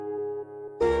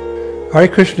Hare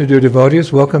Krishna, dear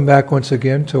devotees. Welcome back once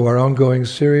again to our ongoing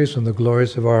series on the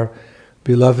glories of our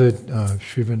beloved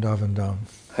Sri Vrindavan Dham.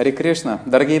 Харе Кришна,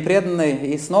 дорогие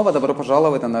преданные, и снова добро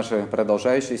пожаловать на наши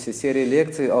продолжающиеся серии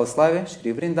лекций о славе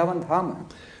Шри Вриндаван Дхамы.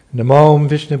 Namo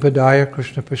Vishnu Padaya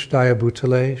Krishna Pashtaya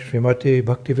Bhutale Srimati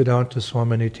Bhaktivedanta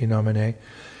Swaminiti Namane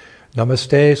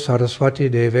Namaste Saraswati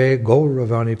Deve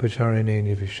Gauravani Pacharine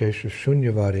Nivishesha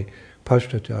Shunyavadi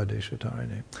Pashtata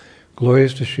Deshatarine.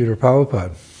 Glories to Srila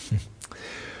Prabhupada.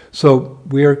 So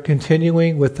we are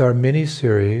continuing with our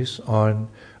mini-series on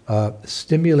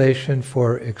stimulation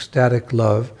for ecstatic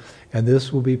love, and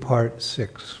this will be part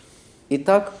 6.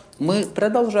 Итак, мы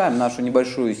продолжаем нашу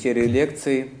небольшую серию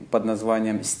лекций под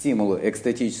названием «Стимулы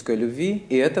экстатической любви»,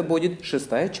 и это будет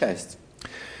 6-я часть.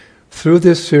 Through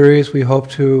this series, we hope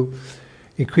to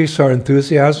increase our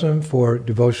enthusiasm for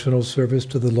devotional service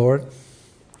to the Lord.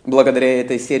 Благодаря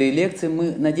этой серии лекций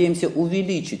мы надеемся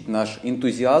увеличить наш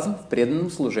энтузиазм в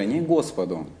преданном служении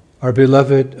Господу. Our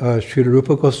beloved Srila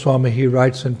Rupa Goswami, he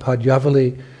writes in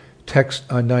Padyavali, text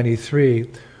 93,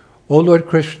 O Lord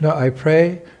Krishna, I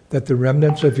pray that the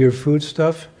remnants of your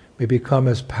foodstuff may become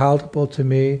as palatable to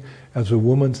me as a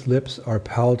woman's lips are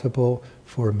palatable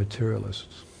for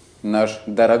materialists. Наш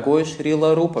дорогой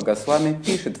Шрила Рупа Госвами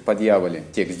пишет в Падьявале,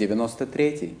 текст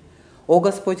 93. «О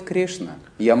Господь Кришна,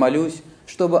 я молюсь,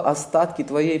 чтобы остатки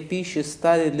Твоей пищи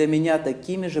стали для меня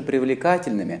такими же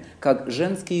привлекательными, как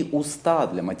женские уста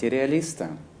для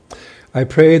материалиста. I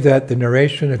pray that the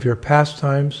narration of your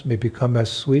pastimes may become as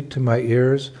sweet to my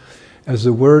ears as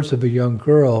the words of a young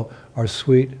girl are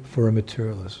sweet for a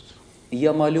materialist.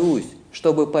 Я молюсь,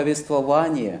 чтобы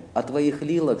повествование о Твоих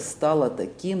лилах стало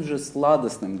таким же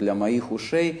сладостным для моих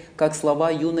ушей, как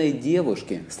слова юной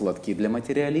девушки сладки для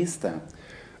материалиста.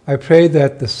 I pray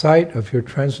that the sight of your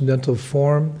transcendental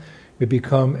form may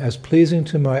become as pleasing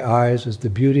to my eyes as the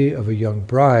beauty of a young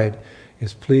bride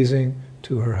is pleasing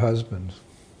to her husband.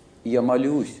 Я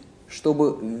молюсь,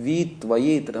 чтобы вид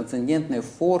Твоей трансцендентной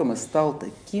формы стал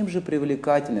таким же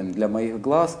привлекательным для моих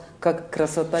глаз, как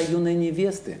красота юной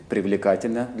невесты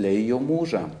привлекательна для ее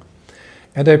мужа.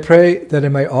 And I pray that I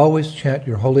may always chant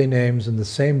your holy names in the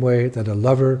same way that a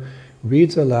lover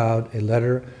reads aloud a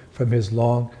letter from his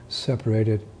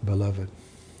long-separated beloved.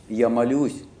 Я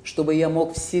молюсь, чтобы я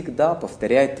мог всегда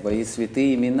повторять Твои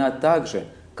святые имена так же,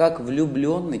 как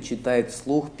влюбленный читает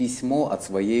вслух письмо от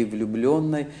своей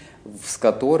влюбленной, с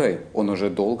которой он уже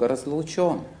долго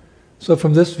разлучен. So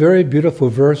from this very beautiful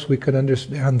verse we can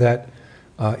understand that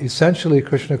essentially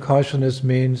Krishna consciousness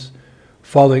means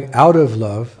falling out of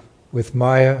love with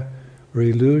Maya or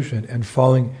illusion and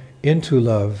falling into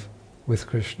love with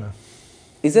Krishna.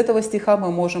 Из этого стиха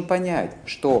мы можем понять,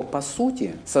 что, по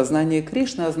сути, сознание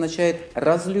Кришны означает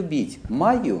разлюбить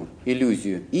Майю,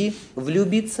 иллюзию, и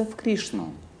влюбиться в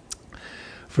Кришну.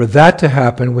 For that to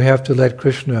happen, we have to let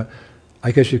Krishna,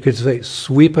 I guess you could say,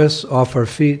 sweep us off our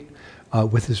feet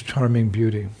with his charming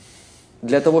beauty.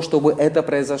 Для того, чтобы это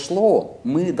произошло,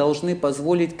 мы должны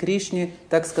позволить Кришне,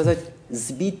 так сказать,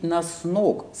 сбить нас с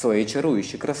ног своей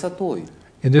чарующей красотой.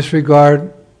 In this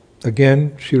regard,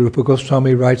 again, Sri Rupa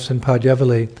Goswami writes in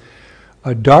Padyavali,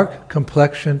 a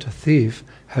dark-complexioned thief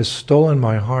has stolen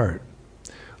my heart.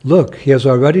 Look, he has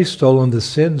already stolen the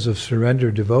sins of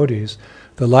surrendered devotees,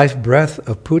 the life breath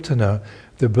of Putana,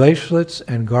 the bracelets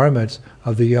and garments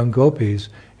of the young gopis,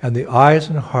 and the eyes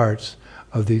and hearts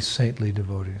of these saintly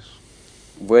devotees.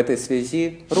 В этой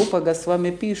связи Рупа Госвами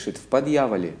пишет в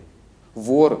Падьявале,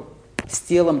 «Вор с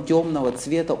телом темного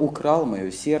цвета украл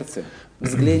мое сердце.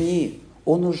 Взгляни,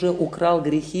 он уже украл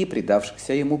грехи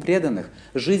предавшихся ему преданных,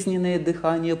 жизненное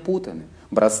дыхание Путаны,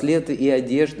 браслеты и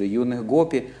одежды юных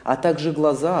гопи, а также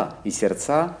глаза и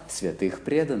сердца святых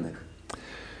преданных».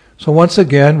 So once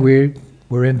again,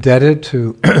 we're indebted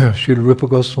to Srila Rupa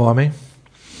Goswami.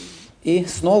 И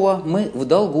снова мы в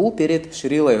долгу перед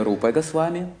Шрилой Рупой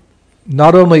Госвами.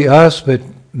 Not only us, but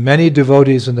many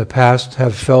devotees in the past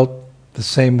have felt the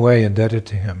same way indebted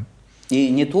to him. И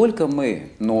не только мы,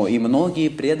 но и многие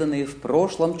преданные в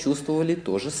прошлом чувствовали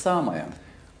то же самое.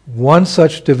 One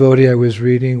such devotee I was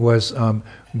reading was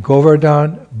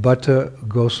Govardhan Bhatta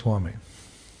Goswami.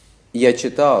 Я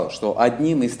читал, что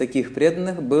одним из таких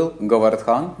преданных был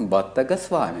Говардхан Бхатта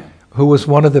Госвами, who was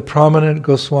one of the prominent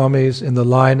Goswamis in the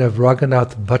line of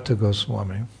Raghunath Bhatta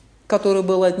Goswami. который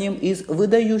был одним из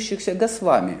выдающихся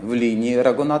Госвами в линии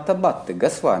Рагуната Бхатты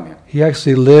Госвами. He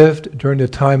actually lived during the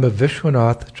time of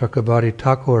Vishwanath Chakravarti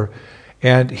Thakur,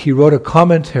 and he wrote a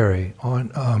commentary on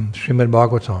Srimad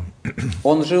Bhagavatam.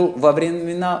 Он жил во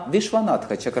времена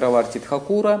Вишванатха Чакраварти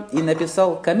Тхакура и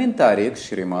написал комментарий к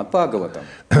Шримад Бхагаватам.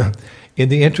 In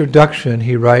the introduction,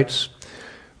 he writes,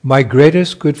 My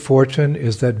greatest good fortune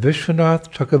is that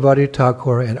Vishwanath Chakravarti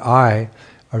Thakur and I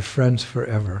are friends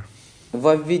forever.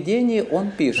 Во введении он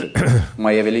пишет: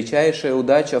 «Моя величайшая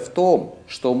удача в том,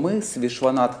 что мы с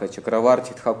Вишванатха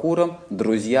Чакраварти Тхакуром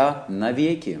друзья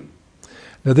навеки».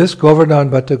 Now this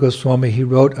Govardhan Bhatta Goswami, he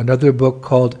wrote another book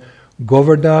called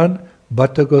Govardhan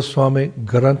Bhatta Goswami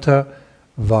Grantha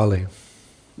Vali.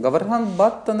 Гавардхан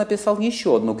Бхатта написал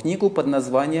еще одну книгу под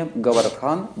названием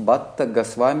 «Гавардхан Бхатта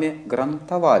Госвами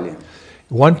Грантавали».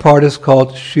 One part is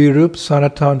called Shri Rup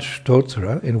Sanatan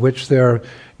Stotra, in which there are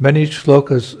many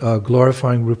shlokas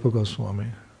glorifying Rupa Goswami.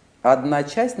 Одна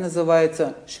часть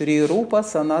называется «Шри Рупа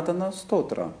Санатана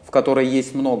Стотра», в которой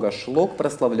есть много шлок,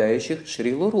 прославляющих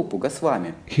Шрилу Рупу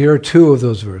Госвами. Here are two of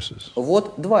those verses.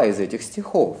 Вот два из этих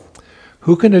стихов.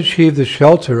 Who can achieve the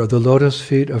shelter of the lotus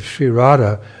feet of Sri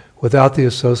Radha without the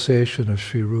association of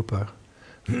Sri Rupa?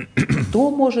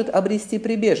 Кто может обрести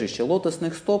прибежище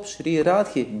лотосных стоп Шри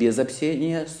Радхи без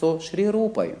общения со Шри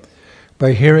Рупой?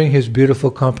 By hearing his beautiful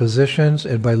compositions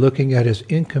and by looking at his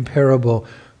incomparable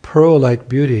pearl-like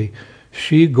beauty,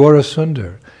 Shri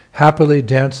Gaurasundar happily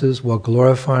dances while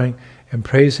glorifying and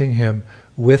praising him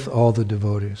with all the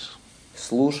devotees.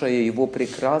 Слушая его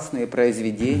прекрасные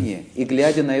произведения и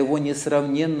глядя на его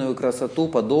несравненную красоту,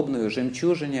 подобную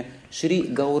жемчужине, Шри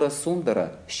Гаура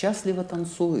Сундара счастливо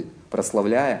танцует,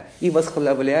 прославляя и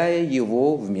восхваляя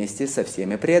его вместе со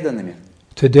всеми преданными.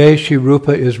 Today, Shri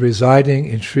Rupa is residing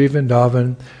in Sri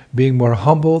Vrindavan, being more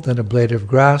humble than a blade of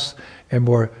grass and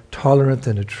more tolerant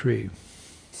than a tree.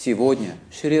 Сегодня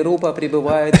Шри Рупа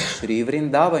пребывает в Шри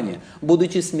Вриндаване,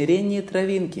 будучи смиреннее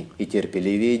травинки и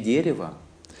терпеливее дерева.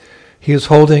 He is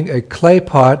holding a clay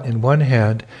pot in one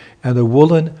hand and a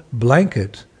woolen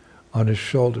blanket on his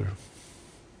shoulder.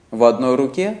 В одной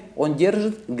руке он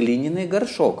держит глиняный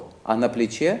горшок, а на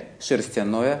плече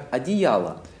шерстяное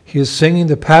одеяло. He is singing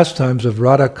the pastimes of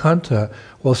Radha Kanta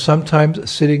while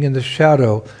sometimes sitting in the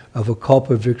shadow of a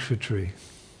kalpavriksha tree.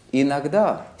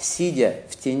 Иногда, сидя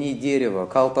в тени дерева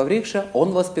Калпаврикша,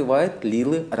 он воспевает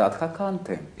лилы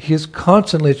Радхаканты. He is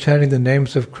constantly chanting the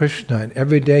names of Krishna, and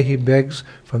every day he begs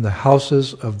from the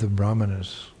houses of the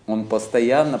Brahmanas. Он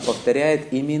постоянно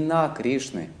повторяет имена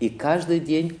Кришны, и каждый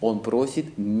день он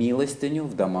просит милостыню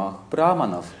в домах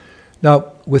браманов.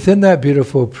 Now, within that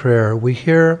beautiful prayer, we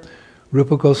hear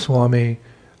Rupa Goswami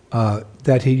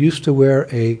that he used to wear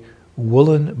a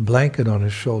woolen blanket on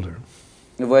his shoulder.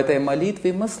 В этой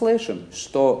молитве мы слышим,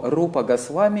 что Рупа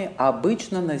Госвами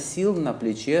обычно носил на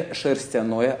плече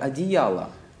шерстяное одеяло.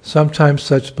 Sometimes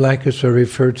such blankets are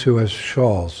referred to as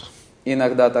shawls.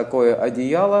 Иногда такое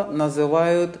одеяло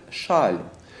называют шаль.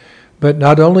 But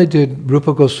not only did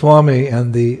Rupa Goswami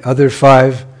and the other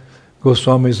 5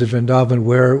 Goswamis of Vrindavan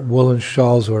wear woolen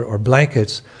shawls or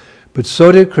blankets, but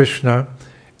so did Krishna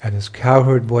and his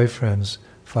cowherd boyfriends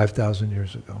 5,000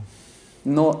 years ago.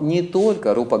 Но не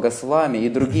только Рупа Госвами и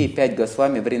другие 5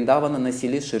 Госвами Вриндавана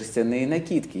носили шерстяные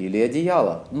накидки или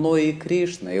одеяла, но и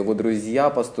Кришна и его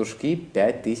друзья-пастушки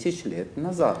 5000 лет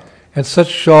назад. And such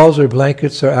shawls or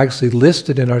blankets are actually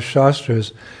listed in our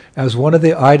Shastras as one of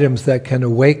the items that can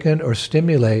awaken or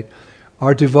stimulate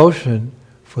our devotion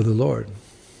for the Lord.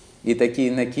 И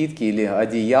такие накидки или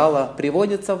одеяла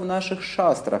приводятся в наших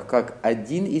шастрах как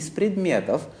один из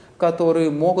предметов, которые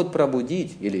могут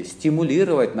пробудить или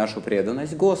стимулировать нашу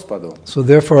преданность Господу. So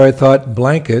therefore I thought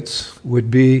blankets could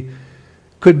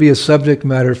be a subject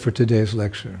matter for today's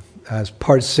lecture as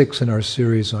part 6 in our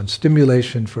series on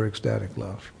stimulation for ecstatic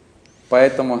love.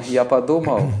 Поэтому я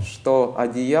подумал, что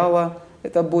одеяло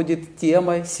это будет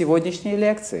темой сегодняшней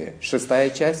лекции, 6-я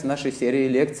часть нашей серии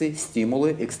лекций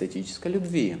 «Стимулы экстатической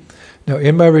любви». Now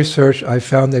in my research I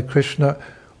found that Krishna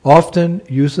often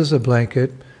uses a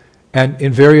blanket and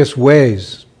in various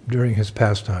ways during his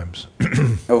pastimes.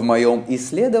 В моем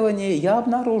исследовании я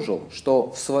обнаружил,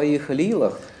 что в своих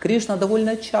лилах Кришна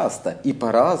довольно часто и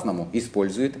по-разному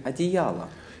использует одеяло.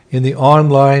 In the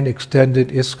online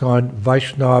extended ISKCON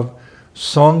Vaishnav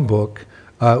songbook,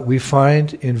 we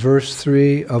find in verse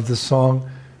 3 of the song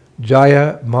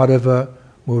Jaya Madhava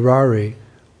Murari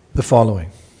the following.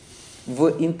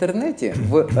 В интернете,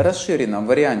 в расширенном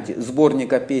варианте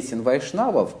сборника песен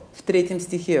вайшнавов, в 3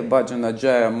 стихе Баджана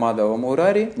Джая Мадава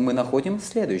Мурари мы находим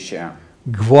следующее.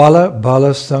 Gwala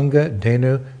Bala Sangha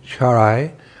Denu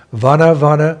Charai Vana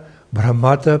Vana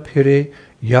Brahmata Piri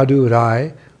Yadu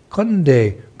Rai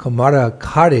Kunde Kumara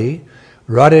Kari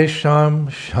Radhe Sham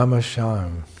Shama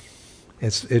Sham.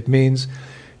 It means,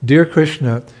 Dear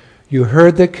Krishna, you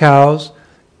herd the cows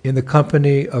in the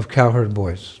company of cowherd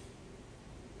boys.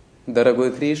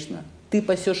 Дорогой Кришна, ты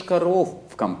пасешь коров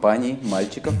в компании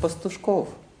мальчиков-пастушков.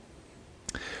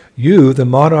 You, the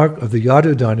monarch of the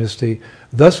Yadu dynasty,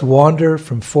 thus wander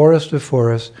from forest to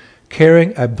forest,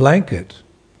 carrying a blanket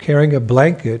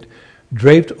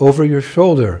draped over your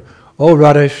shoulder. O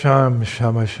Radhesham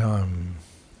Shamasham.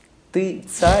 Ты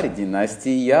царь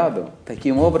династии Яду.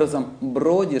 Таким образом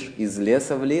бродишь из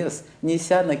леса в лес,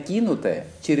 неся накинутое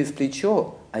через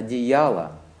плечо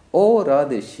одеяло. О,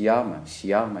 Рады Шьяма,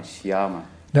 Шьяма, Шьяма.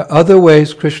 Now, other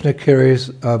ways Krishna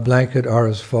carries a blanket are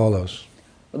as follows.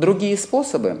 Другие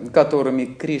способы, которыми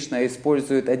Кришна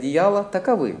использует одеяло,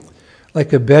 таковы.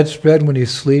 Like a bedspread when he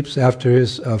sleeps after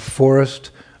his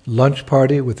forest lunch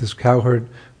party with his cowherd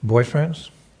boyfriends.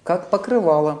 Как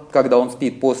покрывало, когда он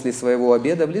спит после своего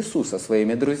обеда в лесу со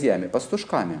своими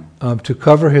друзьями-пастушками. To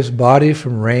cover his body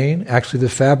from rain, actually the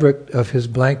fabric of his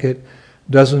blanket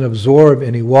doesn't absorb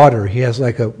any water. He has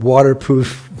like a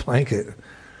waterproof blanket.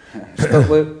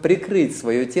 Чтобы прикрыть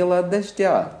свое тело от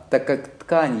дождя, так как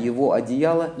ткань его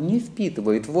одеяла не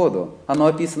впитывает воду. Оно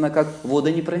описано как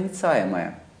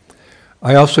водонепроницаемое.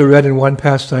 I also read in one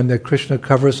pastime that Krishna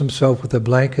covers himself with a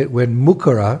blanket when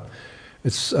Mukara,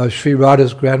 it's Sri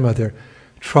Radha's grandmother,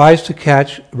 tries to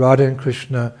catch Radha and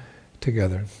Krishna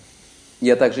together.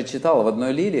 Я также читал в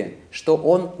одной лиле, что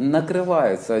он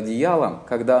накрывается одеялом,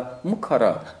 когда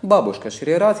Мукхара, бабушка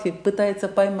Шри Радхи, пытается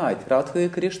поймать Радху и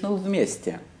Кришну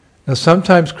вместе. Now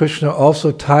sometimes Krishna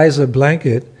also ties a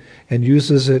blanket and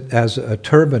uses it as a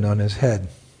turban on his head.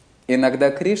 Иногда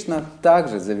Кришна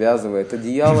также завязывает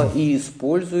одеяло и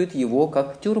использует его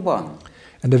как тюрбан.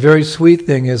 And the very sweet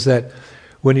thing is that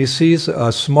when he sees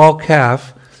a small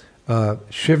calf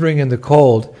shivering in the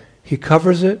cold, he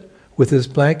covers it with his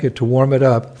blanket to warm it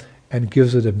up and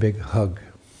gives it a big hug.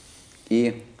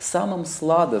 И самым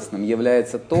сладостным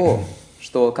является то,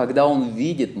 что когда он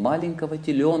видит маленького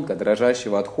теленка,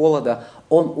 дрожащего от холода,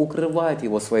 он укрывает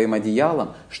его своим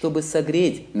одеялом, чтобы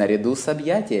согреть наряду с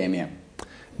объятиями.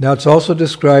 Now it's also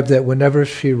described that whenever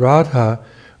Sri Radha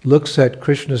looks at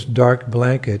Krishna's dark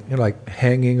blanket, like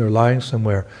hanging or lying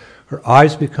somewhere, her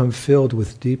eyes become filled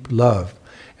with deep love,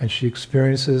 and she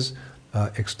experiences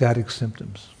ecstatic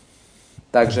symptoms.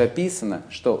 Также описано,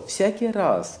 что всякий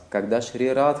раз, когда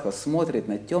Шри Радха смотрит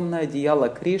на темное одеяло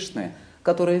Кришны,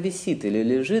 которое висит или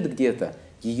лежит где-то,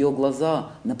 ее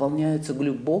глаза наполняются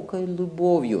глубокой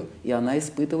любовью, и она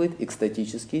испытывает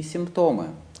экстатические симптомы.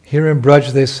 Here in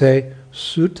Braj they say,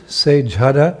 Sut se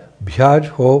jhada bhyaj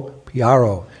ho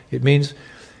pyaro. It means,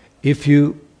 if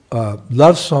you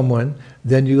love someone,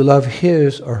 then you love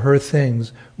his or her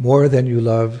things more than you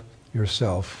love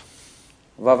yourself.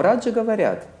 Во Врадже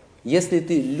говорят, если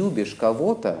ты любишь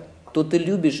кого-то, то ты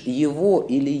любишь его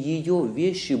или ее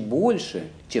вещи больше,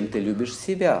 чем ты любишь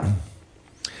себя.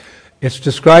 It's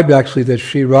described actually that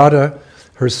Sri Radha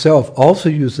herself also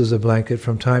uses a blanket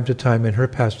from time to time in her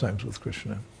pastimes with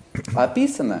Krishna.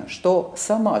 Описано, что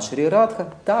сама Шри Радха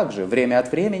также время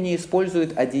от времени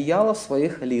использует одеяло в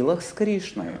своих лилах с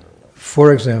Кришной.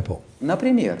 For example,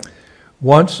 например,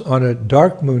 once on a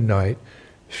dark moon night,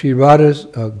 Sri Radha's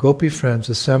gopi friends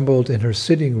assembled in her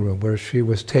sitting room where she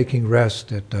was taking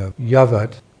rest at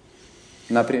Yavat.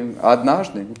 Например,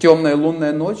 однажды, темной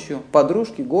лунной ночью,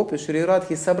 подружки Гопи Шри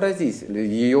Радхи собрались в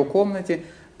ее комнате,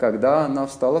 когда она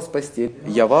встала с постели.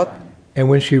 Яват. And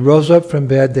when she rose up from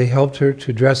bed, they helped her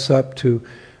to dress up to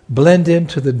blend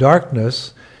into the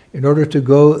darkness in order to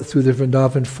go through the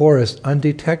Vrindavan forest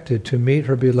undetected to meet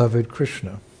her beloved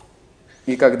Krishna.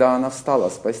 И когда она встала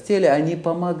с постели, они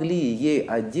помогли ей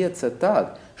одеться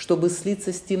так, чтобы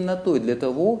слиться с темнотой, для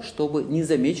того, чтобы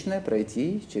незамеченной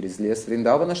пройти через лес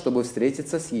Вриндавана, чтобы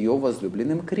встретиться с ее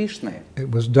возлюбленным Кришной. It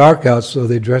was dark out, so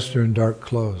they dressed her in dark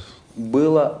clothes.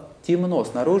 Было темно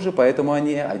снаружи, поэтому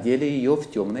они одели ее в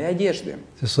темные одежды.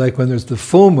 Just like when there's the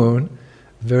full moon,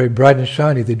 very bright and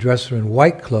shiny, they dress her in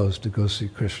white clothes to go see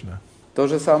Krishna. То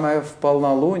же самое в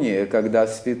полнолуние, когда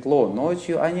светло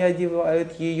ночью, они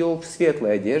одевают ее в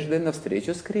светлые одежды на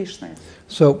встречу с Кришной.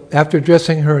 So after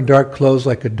dressing her in dark clothes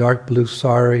like a dark blue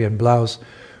sari and blouse,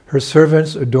 her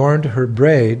servants adorned her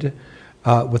braid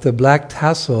with a black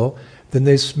tassel. Then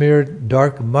they smeared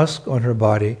dark musk on her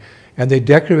body, and they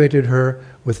decorated her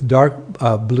with dark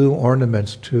blue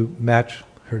ornaments to match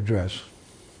her dress.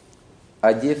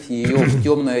 Одев ее в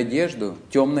темную одежду,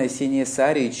 темные синие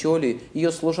сари и чоли,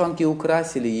 ее служанки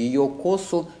украсили ее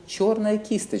косу черной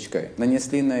кисточкой,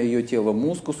 нанесли на ее тело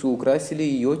мускус и украсили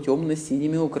ее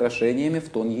темно-синими украшениями в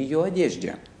тон ее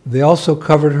одежде. They also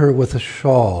covered her with a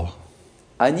shawl.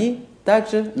 Они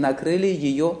также накрыли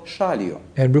ее шалью.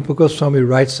 And Rupa Goswami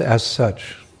writes as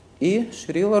such. И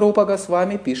Шрила Рупа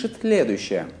Госвами пишет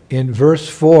следующее. In verse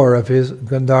 4 of his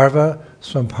Gandharva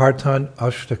Sampartan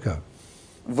Ashtaka.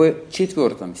 в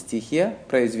 4 стихе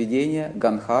произведения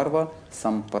Ганхарва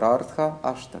Сампрартха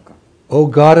Аштака. O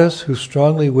goddess who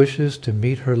strongly wishes to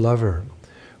meet her lover,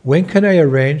 when can I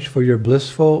arrange for your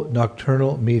blissful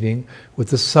nocturnal meeting with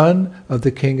the son of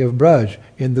the king of Braj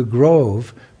in the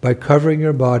grove by covering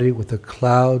your body with a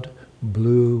cloud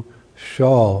blue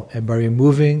shawl and by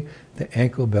removing the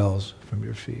ankle bells from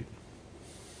your feet?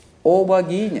 «О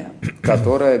богиня,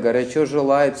 которая горячо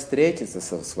желает встретиться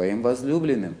со своим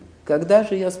возлюбленным, когда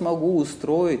же я смогу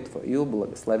устроить твою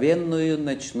благословенную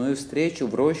ночную встречу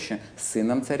в роще с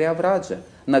сыном царя Враджа,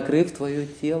 накрыв твое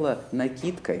тело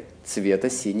накидкой цвета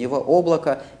синего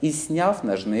облака и сняв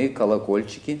ножные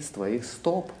колокольчики с твоих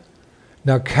стоп?»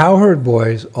 Now cowherd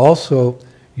boys also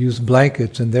use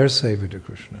blankets in their savior to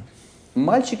Krishna.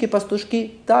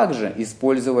 Мальчики-пастушки также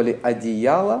использовали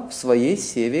одеяло в своей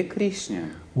севе Кришне.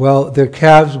 Well, their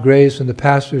calves grazed in the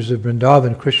pastures of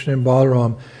Vrindavan, Krishna and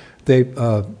Balaram,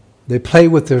 they play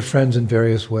with their friends in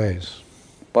various ways.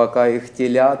 Пока их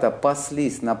телята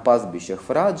паслись на пастбищах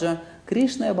Враджа,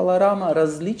 Кришна и Баларама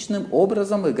различным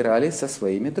образом играли со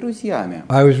своими друзьями.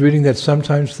 I was reading that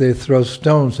sometimes they throw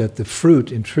stones at the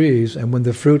fruit in trees, and when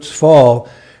the fruits fall,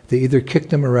 they either kick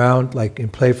them around like in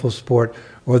playful sport,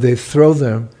 or they throw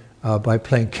them by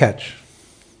playing catch.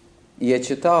 Я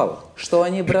читал, что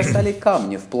они бросали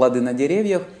камни в плоды на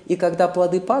деревьях, и когда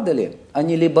плоды падали,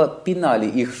 они либо пинали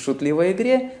их в шутливой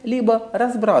игре, либо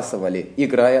разбрасывали,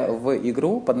 играя в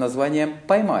игру под названием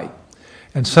 «Поймай».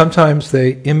 And sometimes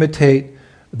they imitate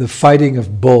the fighting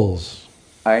of bulls.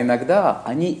 А иногда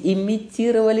они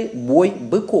имитировали бой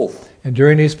быков. And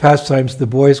during these pastimes, the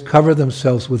boys cover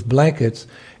themselves with blankets,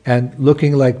 and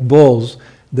looking like bulls,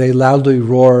 they loudly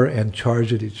roar and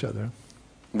charge at each other.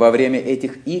 Во время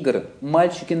этих игр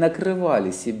мальчики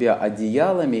накрывали себя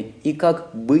одеялами и как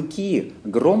быки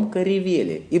громко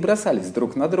ревели и бросались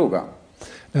друг на друга.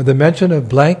 Now the mention of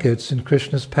blankets in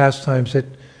Krishna's pastimes,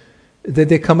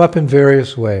 they come up in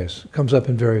various ways. It comes up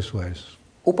in various ways.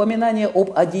 Упоминание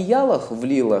об одеялах в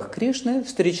лилах Кришны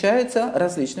встречается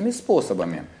различными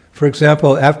способами. For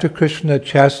example, after Krishna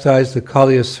chastised the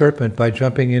Kaliya serpent by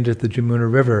jumping into the Jamuna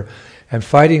river and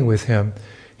fighting with him,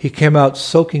 he came out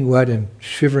soaking wet and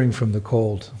shivering from the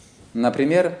cold.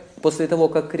 Например, после того,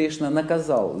 как Кришна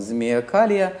наказал змея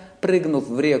Калия, прыгнув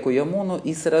в реку Ямуну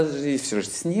и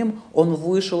сразившись с ним, он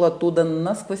вышел оттуда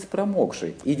насквозь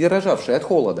промокший и дрожавший от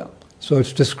холода. So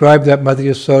it's described that Mother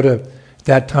Yasoda at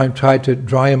that time tried to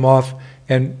dry him off,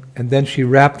 and then she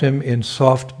wrapped him in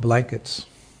soft blankets.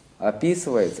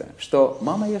 Описывается, что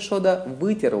мама Яшода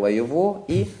вытерла его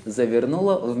и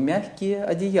завернула в мягкие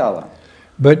одеяла.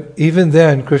 But even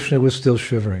then, Krishna was still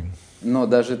shivering. Но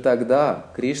даже тогда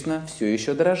Кришна все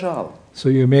еще дрожал. So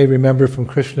you may remember from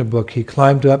Krishna book, he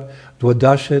climbed up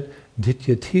Dwadashat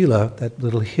Dityatila, that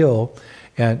little hill,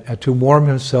 and to warm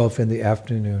himself in the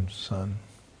afternoon sun.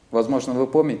 Возможно, вы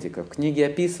помните, как в книге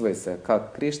описывается,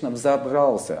 как Кришна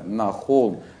взобрался на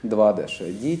холм Двадаша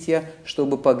Дитья,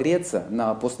 чтобы погреться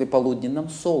на послеполуденном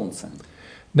солнце.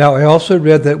 Now, I also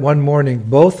read that one morning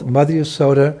both Mother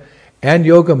Yasoda and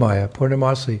Yogamaya,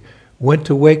 Purnamasi, went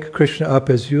to wake Krishna up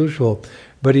as usual,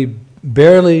 but he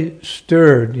barely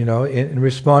stirred, in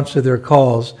response to their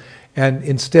calls, and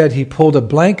instead he pulled a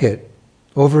blanket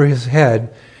over his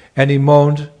head and he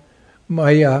moaned,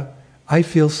 "Maya, I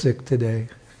feel sick today."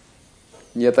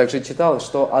 Я также читал,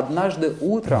 что однажды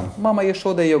утром мама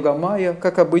Яшода и Йогамая,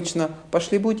 как обычно,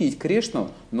 пошли будить Кришну,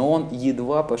 но он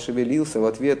едва пошевелился в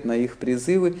ответ на их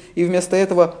призывы и вместо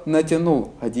этого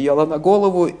натянул одеяло на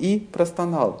голову и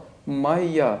простонал: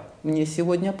 «Майя, мне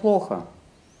сегодня плохо».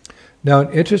 Now,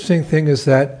 an interesting thing is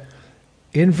that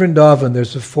in Vrindavan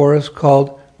there's a forest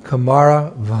called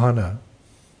Kamara Vana.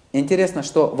 Интересно,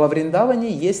 что во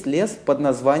Вриндаване есть лес под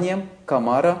названием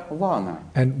Камара Вана.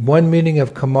 And one meaning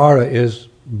of Kamara is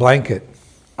blanket.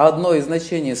 Одно из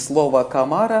значений слова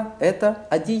Камара – это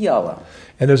одеяло.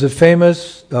 And there's a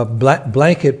famous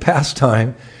blanket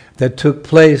pastime that took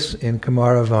place in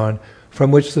Kamaravan,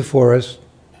 from which the forest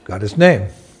got its name.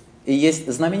 И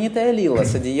есть знаменитая лила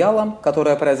с одеялом,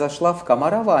 которая произошла в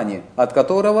Камараване, от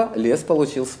которого лес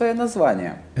получил свое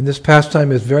название. And this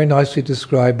pastime is very nicely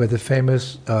described by the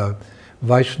famous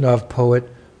Vaishnav poet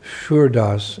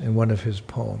Shurdas in one of his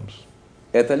poems.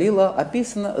 Эта лила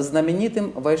описана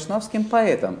знаменитым вайшнавским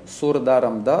поэтом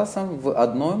Сурдаром Дасом в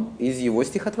одном из его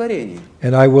стихотворений.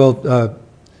 And I will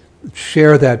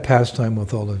share that pastime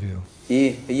with all of you.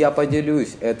 И я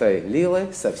поделюсь этой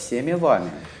лилой со всеми вами.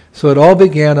 So it all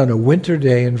began on a winter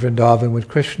day in Vrindavan when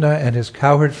Krishna and his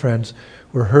cowherd friends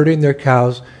were herding their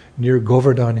cows near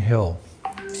Govardhan Hill.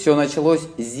 Все началось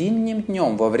зимним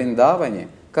днем во Вриндаване,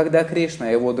 когда Кришна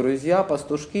и его друзья,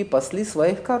 пастушки, пасли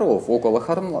своих коров около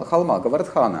холма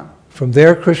Гавардхана. From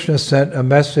there, Krishna sent a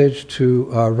message to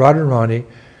Radharani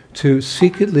to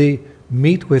secretly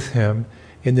meet with him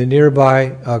in the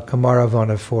nearby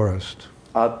Kamaravana forest.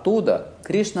 Оттуда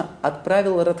Кришна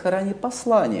отправил Радхарани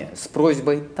послание с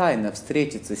просьбой тайно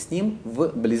встретиться с ним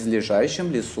в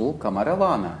близлежащем лесу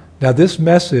Камаравана. Now, this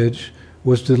message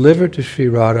was delivered to Sri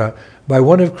Radha by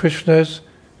one of Krishna's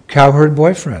cowherd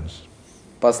boyfriends.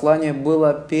 Послание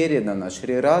было передано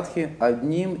Шри Радхе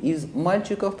одним из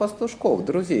мальчиков-пастушков,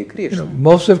 друзей Кришны.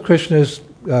 Most of Krishna's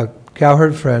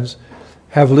cowherd friends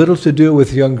have little to do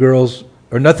with young girls,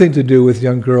 or nothing to do with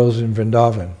young girls in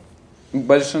Vrindavan.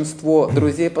 Большинство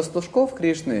друзей-пастушков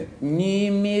Кришны не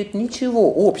имеют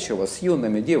ничего общего с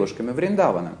юными девушками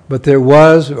Вриндавана. But there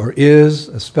was or is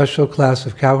a special class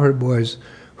of cowherd boys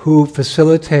who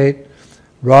facilitate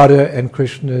Radha and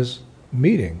Krishna's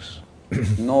meetings.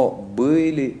 Но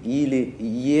были или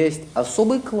есть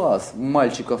особый класс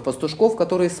мальчиков-пастушков,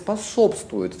 которые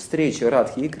способствуют встрече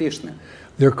Радхи и Кришны.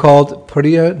 They're called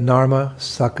Priya Narma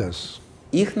Sakas.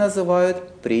 Их называют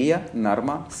Прия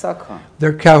Нарма Сакха.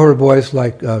 They're cowherd boys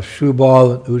like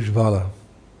Shubal and Ujjvala,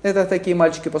 Это такие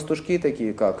мальчики-пастушки,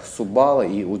 такие как Субала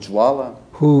и Уджвала,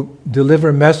 who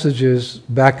deliver messages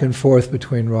back and forth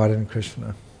between Radha and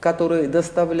Krishna. которые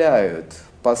доставляют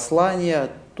послания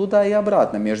туда и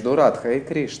обратно между Радхой и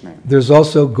Кришной. There's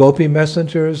also Gopi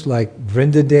messengers like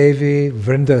Vrinda Devi,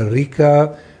 Vrinda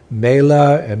Rika,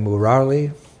 Mela, and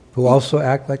Murali, who also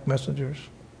act like messengers.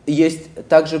 Есть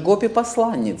также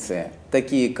гопи-посланницы,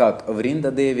 такие как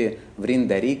Вринда Деви,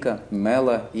 Вринда Рика,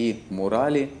 Мела и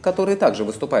Мурали, которые также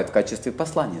выступают в качестве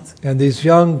посланниц. And these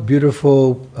young,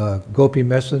 beautiful Gopi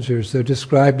messengers, they're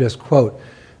described as, quote,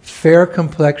 fair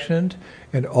complexioned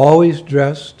and always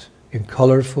dressed in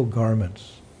colorful garments.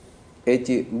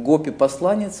 Эти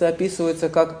гопи-посланницы описываются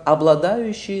как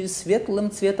обладающие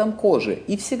светлым цветом кожи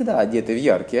и всегда одеты в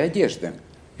яркие одежды.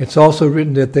 It's also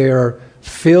written that they are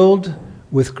filled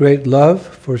with great love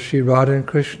for Sri Radha and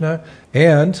Krishna,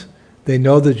 and they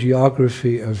know the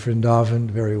geography of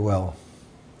Vrindavan very well.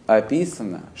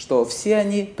 Описано, что все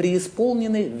они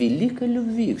преисполнены великой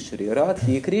любви к Шри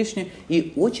Радхе и Кришне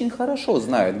и очень хорошо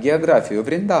знают географию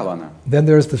Вриндавана. Then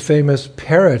there's the famous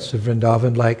parrots of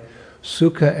Vrindavan like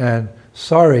Sukha and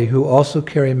Sari, who also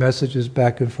carry messages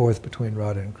back and forth between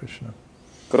Radha and Krishna.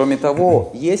 Кроме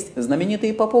того, есть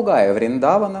знаменитые попугаи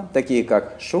Вриндавана, такие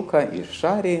как Шука и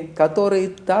Шари, которые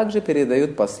также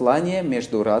передают послания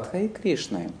между Радхой и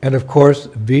Кришной. And of course,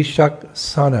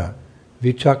 Vichaksana,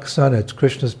 it's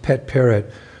Krishna's pet parrot,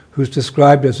 who's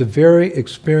described as a very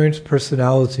experienced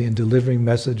personality in delivering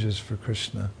messages for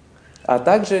Krishna. А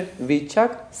также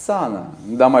Вичак-сана,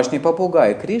 домашний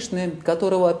попугай Кришны,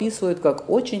 которого описывают как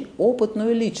очень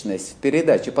опытную личность в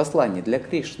передаче посланий для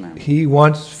Кришны. He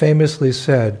once famously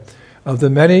said, of the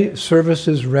many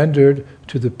services rendered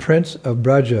to the Prince of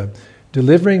Braja,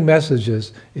 delivering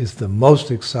messages is the most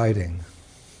exciting.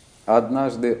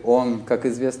 Однажды он, как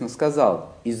известно, сказал,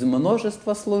 из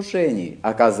множества служений,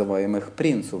 оказываемых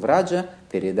принцу Враджа,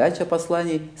 передача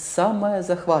посланий самая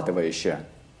захватывающая.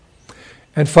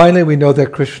 And finally, we know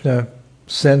that Krishna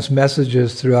sends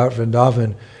messages throughout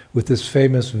Vrindavan with this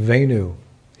famous Venu,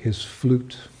 his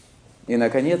flute. И,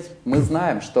 наконец, мы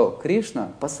знаем, что Кришна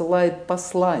посылает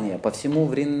послания по всему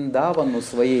Вриндавану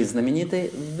своей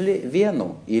знаменитой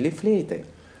Вену или флейтой.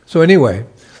 So anyway,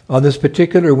 on this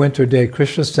particular winter day,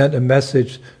 Krishna sent a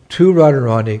message to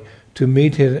Radharani to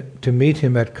meet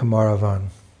him at Kamaravan.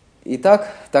 Итак,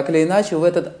 так или иначе, в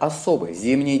этот особый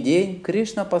зимний день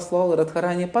Кришна послал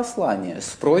Радхарани послание с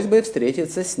просьбой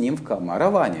встретиться с ним в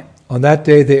Камараване. On that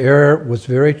day, the air was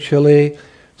very chilly,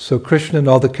 so Krishna and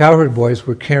all the cowherd boys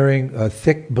were carrying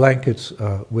thick blankets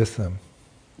with them.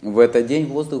 В этот день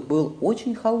воздух был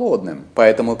очень холодным,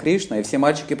 поэтому Кришна и все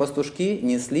мальчики-пастушки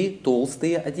несли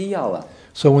толстые одеяла.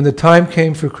 So when the time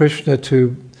came for Krishna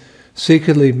to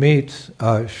secretly meet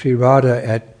Sri Radha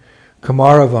at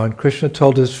Kamaravan, Krishna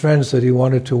told his friends that he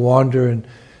wanted to wander and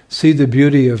see the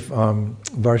beauty of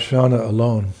Varshana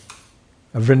alone,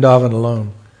 of Vrindavan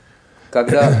alone.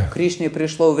 Когда Кришне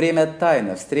пришло время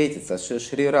тайно встретиться с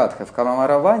Шри Радхой в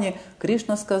Камараване,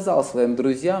 Кришна сказал своим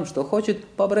друзьям, что хочет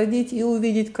побродить и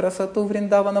увидеть красоту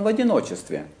Вриндавана в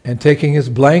одиночестве. And taking his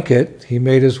blanket, he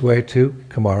made his way to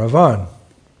Kamaravan.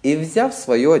 И, взяв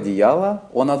свое одеяло,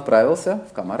 он отправился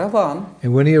в Камараван.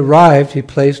 And when he arrived, he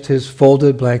placed his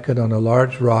folded blanket on a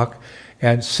large rock,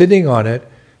 and sitting on it,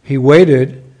 he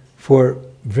waited for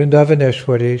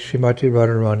Vrindavaneshwari Srimati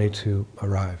Radharani to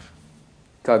arrive.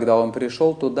 Когда он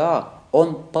пришел туда,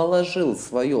 он положил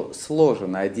свое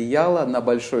сложенное одеяло на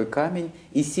большой камень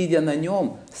и, сидя на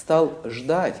нем, стал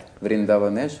ждать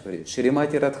Вриндаванешвари,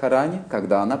 Шримати Радхарани,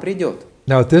 когда она придет.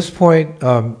 Now at this point,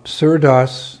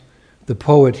 Surdas, the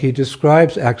poet, he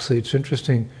describes, actually, it's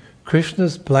interesting,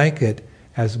 Krishna's blanket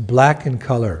as black in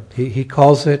color. He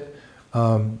calls it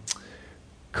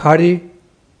Kari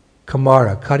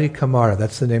Kamara,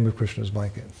 that's the name of Krishna's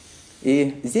blanket.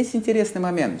 И здесь интересный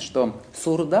момент, что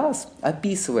Сурдас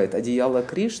описывает одеяло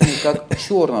Кришны как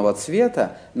черного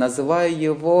цвета, называя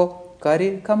его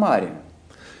Кари Камари.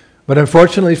 But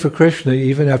unfortunately for Krishna,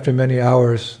 even after many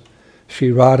hours,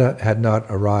 Sri Radha had not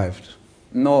arrived.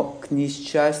 Но, к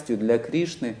несчастью для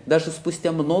Кришны, даже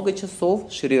спустя много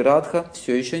часов Шри Радха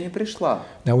все еще не пришла.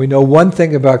 Now we know one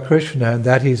thing about Krishna, and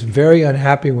that he's very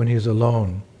unhappy when he's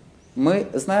alone. Мы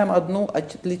знаем одну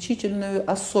отличительную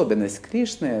особенность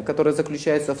Кришны, которая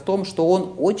заключается в том, что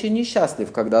он очень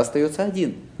несчастлив, когда остается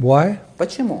один. Why?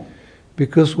 Почему?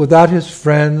 Because without his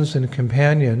friends and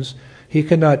companions, he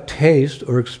cannot taste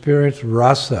or experience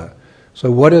rasa. So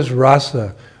what is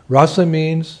rasa? Rasa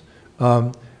means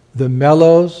the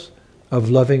mellows of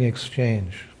loving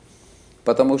exchange.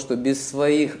 Потому что без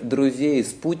своих друзей и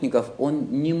спутников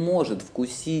он не может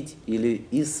вкусить или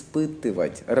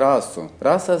испытывать расу.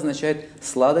 Раса означает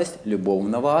сладость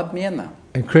любовного обмена.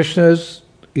 And Krishna's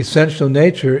essential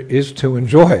nature is to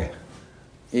enjoy.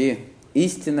 И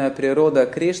истинная природа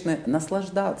Кришны –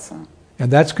 наслаждаться. And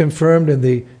that's confirmed in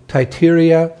the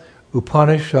Taittiriya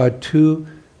Upanishad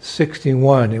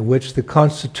 2:61, in which the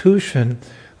constitution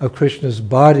of Krishna's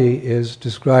body is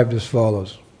described as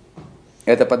follows.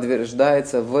 Это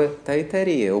подтверждается в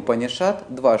Тайтарие Упанишад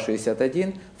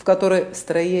 2.61, в которой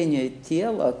строение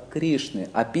тела Кришны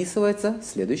описывается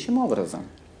следующим образом.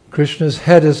 Krishna's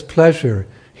head is pleasure,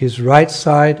 his right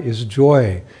side is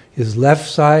joy, his left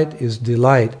side is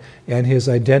delight, and his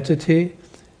identity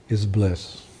is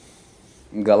bliss.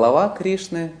 Голова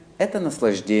Кришны – это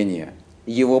наслаждение,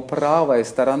 его правая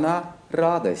сторона –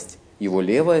 радость, его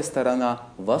левая сторона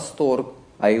 – восторг,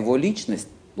 а его личность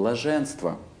 –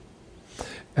 блаженство.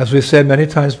 As we said many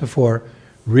times before,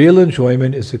 real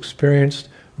enjoyment is experienced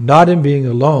not in being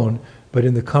alone, but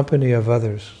in the company of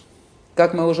others.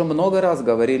 Как мы уже много раз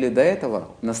говорили до этого,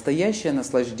 настоящее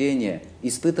наслаждение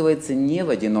испытывается не в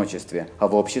одиночестве, а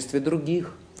в обществе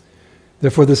других.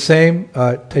 Therefore, the same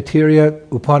Taittiriya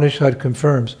Upanishad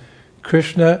confirms,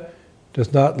 Krishna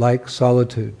does not like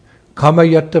solitude.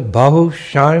 Kamayata bahu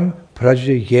shaim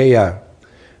prajayeya.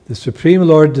 The Supreme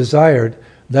Lord desired,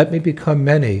 let me become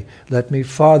many, let me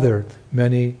father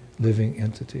many living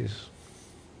entities.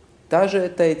 Та же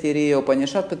Тайтирия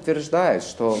Упанишад подтверждает,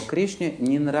 что Кришне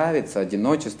не нравится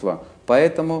одиночество,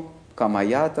 поэтому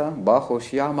Камаята Баху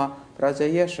Шьяма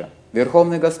Праджаеша.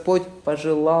 Верховный Господь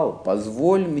пожелал,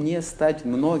 позволь мне стать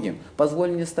многим,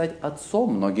 позволь мне стать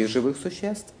отцом многих живых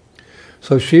существ.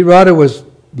 So Sri Radha was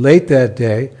late that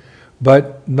day,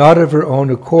 but not of her own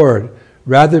accord,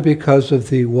 rather because of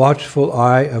the watchful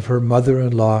eye of her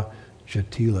mother-in-law,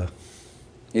 Jatila.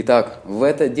 Итак, в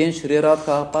этот день Шри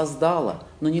Радха опоздала,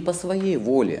 но не по своей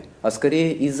воле, а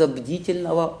скорее из-за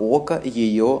бдительного ока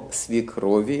ее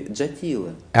свекрови Джатилы.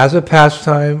 As a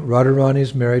pastime, Radharani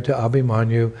is married to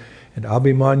Abhimanyu, and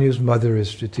Abhimanyu's mother is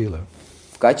Jatila.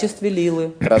 В качестве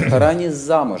лилы Радхарани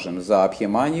замужем за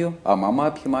Абхиманью, а мама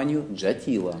Абхиманью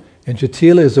Джатила. And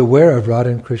Jatila is aware of Radha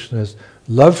and Krishna's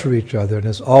love for each other and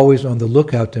is always on the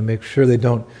lookout to make sure they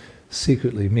don't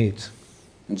secretly meet.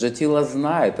 Джатила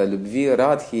знает о любви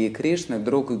Радхи и Кришны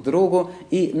друг к другу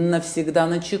и навсегда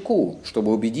начеку,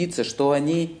 чтобы убедиться, что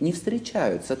они не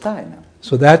встречаются тайно.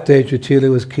 So that day Jatila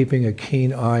was keeping a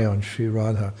keen eye on Sri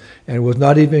Radha and was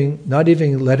not even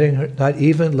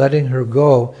letting her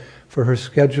go for her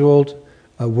scheduled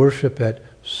worship at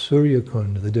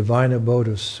Suryakund, the divine abode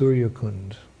of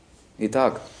Suryakund.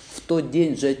 Итак, в тот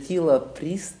день Джатила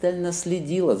пристально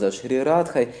следила за Шри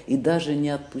Радхой и даже не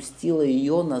отпустила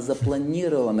ее на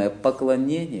запланированное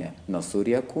поклонение на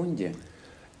Сурьякунде.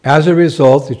 As a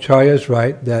result, the Acharyas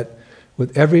write that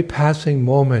with every passing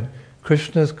moment,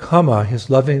 Krishna's kama, his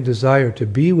loving desire to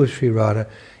be with Sri Radha,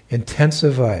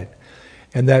 intensified,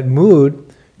 and that mood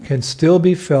can still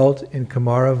be felt in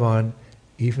Kamaravan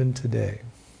even today.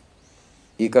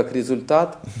 И как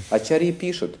результат, ачарьи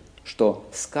пишут, что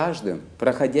с каждым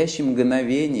проходящим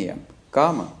мгновением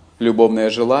кама, любовное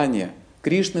желание,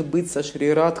 Кришны быть со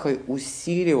Шри Радхой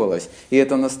усиливалось, и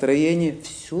это настроение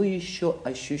все еще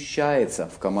ощущается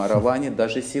в Камараване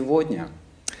даже сегодня.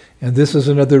 And this is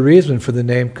another reason for the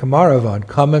name Kamaravan.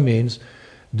 Kama means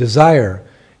desire.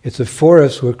 It's a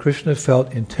forest where Krishna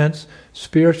felt intense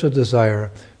spiritual desire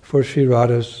for Sri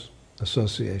Radha's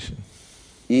association.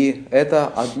 И это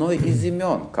одно из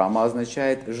имен. Кама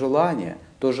означает желание.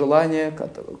 То желание,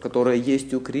 которое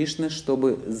есть у Кришны,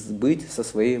 чтобы быть со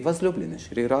своей возлюбленной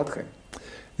Шри Радхой.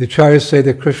 The acharyas say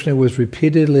that Krishna was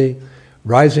repeatedly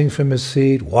rising from his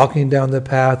seat, walking down the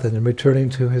path, and then returning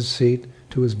to his seat,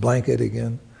 to his blanket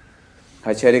again.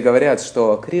 Ачарьи говорят,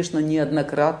 что Кришна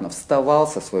неоднократно вставал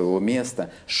со своего места,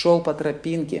 шел по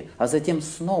тропинке, а затем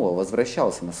снова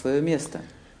возвращался на свое место.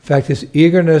 In fact, his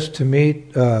eagerness to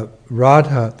meet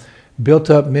Radha built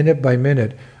up minute by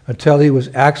minute until he was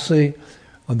actually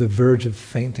on the verge of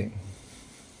fainting.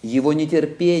 Его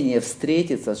нетерпение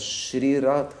встретиться с Шри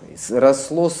Радхой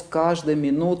росло с каждой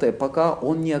минутой, пока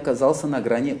он не оказался на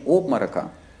грани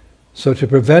обморока. So to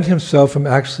prevent himself from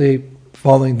actually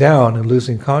falling down and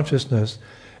losing consciousness,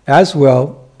 as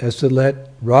well as to let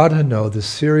Radha know the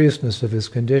seriousness of his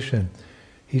condition,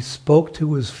 he spoke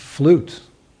to his flute.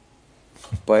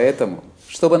 Поэтому,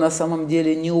 чтобы на самом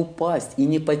деле не упасть и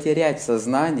не потерять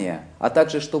сознание, а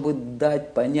также чтобы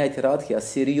дать понять Радхе о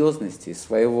серьезности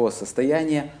своего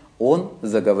состояния, он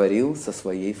заговорил со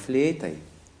своей флейтой.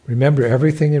 Remember,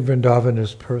 everything in Vrindavan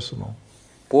is personal.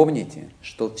 Помните,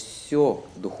 что все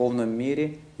в духовном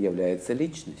мире является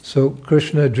личностью. So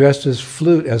Krishna addressed his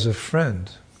flute as a friend.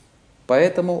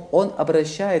 Поэтому он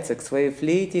обращается к своей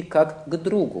флейте как к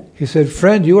другу. He said,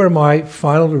 "Friend, you are my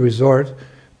final resort.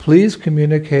 Please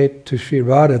communicate to Sri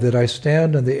Radha that I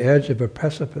stand on the edge of a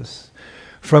precipice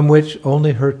from which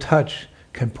only her touch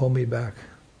can pull me back."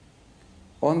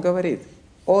 Он говорит: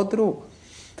 «О, друг,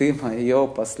 ты мое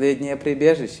последнее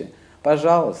прибежище.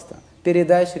 Пожалуйста,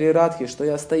 передай Шри Радхе, что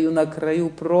я стою на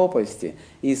краю пропасти,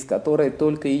 из которой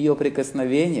только ее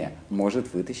прикосновение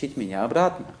может вытащить меня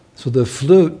обратно». So the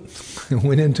flute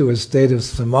went into a state of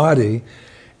samadhi,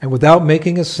 and without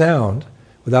making a sound,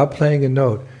 without playing a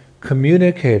note,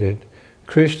 communicated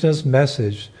Krishna's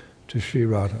message to Sri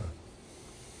Radha.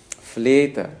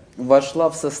 Флейта вошла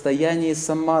в состояние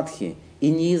самадхи и,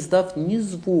 не издав ни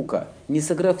звука, не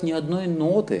сыграв ни одной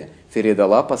ноты,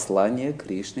 передала послание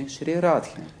Кришне Шри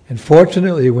Радхе. And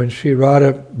fortunately, when Sri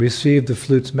Radha received the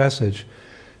flute's message,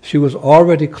 she was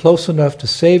already close enough to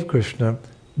save Krishna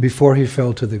before he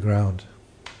fell to the ground.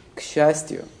 К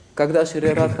счастью, когда Шри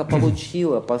Радха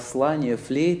получила послание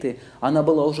флейты, она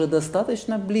была уже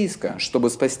достаточно близко, чтобы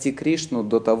спасти Кришну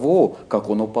до того, как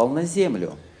он упал на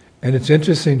землю. And it's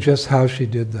interesting just how she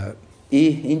did that.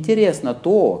 И интересно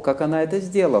то, как она это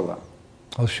сделала.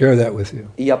 I'll share that with you.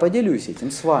 И я поделюсь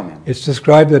этим с вами. It's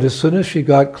described that as soon as she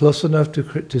got close enough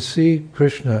to see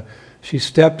Krishna, she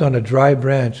stepped on a dry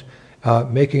branch,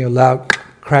 making a loud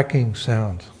cracking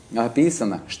sound.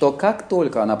 Описано, что как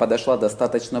только она подошла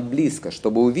достаточно близко,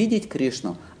 чтобы увидеть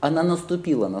Кришну, она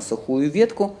наступила на сухую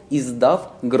ветку,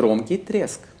 издав громкий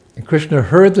треск. And Krishna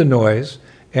heard the noise,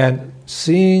 and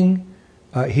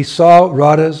he saw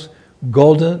Radha's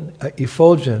golden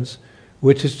effulgence,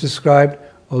 which is described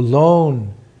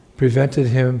alone prevented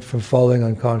him from falling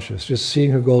unconscious. Just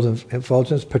seeing her golden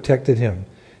effulgence protected him.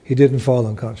 He didn't fall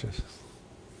unconscious.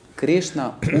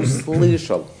 Кришна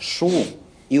услышал шум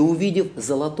и, увидев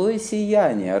золотое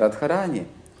сияние Радхарани,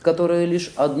 которое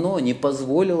лишь одно не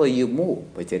позволило ему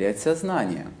потерять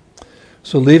сознание.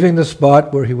 So leaving the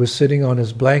spot where he was sitting on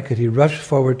his blanket, he rushed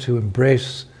forward to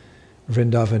embrace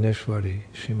Vrindavaneshwari,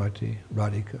 Srimati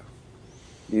Radhika.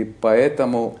 И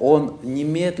поэтому он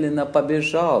немедленно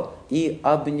побежал и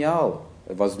обнял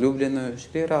возлюбленную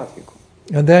Шри Радхику.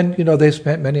 And then, they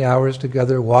spent many hours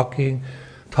together walking,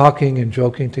 talking and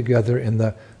joking together in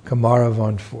the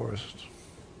Kamaravan forest.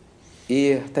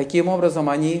 И таким образом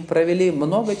они провели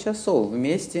много часов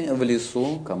вместе в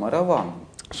лесу Камараван.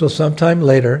 So sometime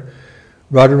later,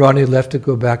 Radharani left to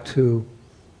go back to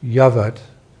Yavat,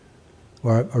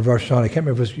 or Varshana. I can't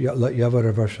remember if it was Yavat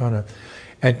or Varshana.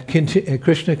 And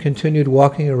Krishna continued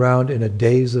walking around in a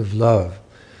daze of love.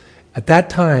 At that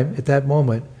time, at that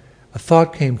moment, a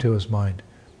thought came to his mind.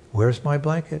 Where's my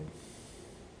blanket?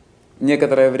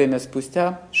 Некоторое время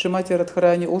спустя Шримати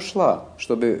Радхарани ушла,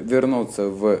 чтобы вернуться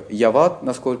в Яват,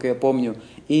 насколько я помню,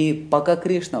 и пока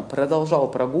Кришна продолжал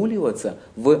прогуливаться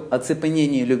в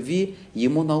оцепенении любви,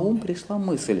 ему на ум пришла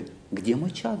мысль: где мой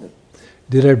чадр?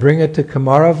 Did I bring it to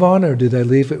Kamaravan or did I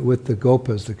leave it with the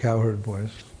Gopas, the cowherd boys?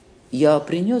 Я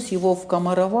принес его в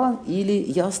Камараван или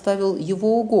я оставил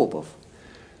его у гопов?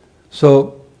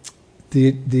 So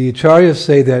the acharyas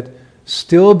say that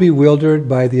still bewildered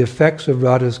by the effects of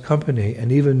Radha's company, and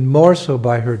even more so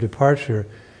by her departure,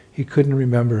 he couldn't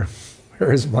remember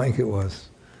where his blanket was.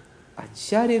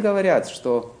 Ачарьи говорят,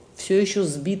 что все еще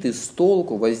сбитый с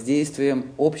толку воздействием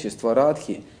общества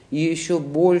Радхи и еще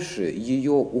больше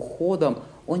ее уходом,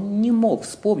 он не мог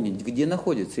вспомнить, где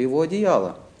находится его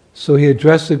одеяло. So he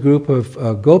addressed a group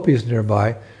of gopis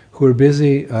nearby who were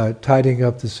busy tidying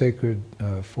up the sacred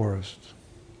forest.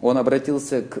 Он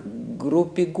обратился к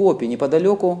группе гопи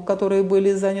неподалеку, которые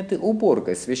были заняты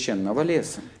уборкой священного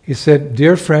леса. He said,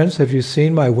 "Dear friends, have you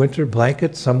seen my winter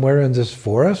blanket somewhere in this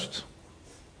forest?"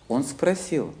 Он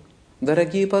спросил: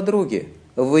 «Дорогие подруги,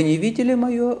 вы не видели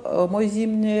мое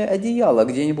зимнее одеяло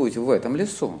где-нибудь в этом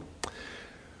лесу?»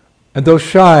 And though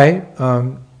shy,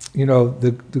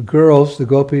 the girls, the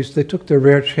gopis, they took their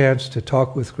rare chance to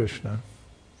talk with Krishna.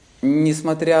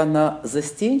 Несмотря на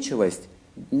застенчивость,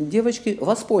 девочки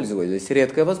воспользовались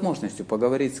редкой возможностью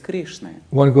поговорить с Кришной.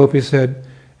 One gopi said,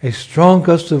 "A strong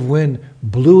gust of wind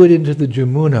blew it into the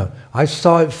Jamuna. I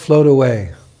saw it float away."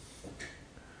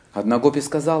 Одна гопи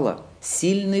сказала: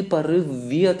 «Сильный порыв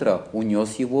ветра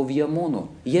унес его в Ямуну.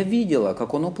 Я видела,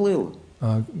 как он уплыл».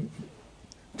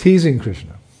 Teasing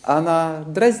Krishna. Она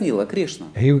дразнила Кришну.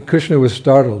 Krishna was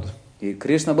startled. И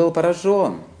Кришна был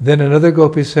поражен. Then another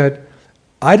gopi said,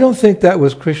 "I don't think that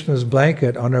was Krishna's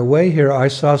blanket. On our way here, I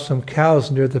saw some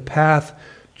cows near the path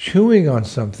chewing on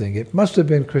something. It must have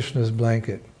been Krishna's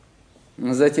blanket."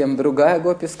 Затем другая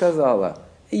гопи сказала: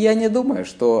 «Я не думаю,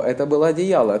 что это было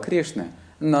одеяло Кришны.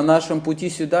 На нашем пути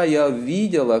сюда я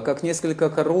видела, как несколько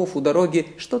коров у дороги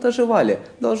что-то жевали.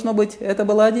 Должно быть, это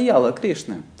было одеяло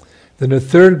Кришны». Then a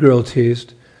third girl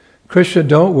teased, "Krishna,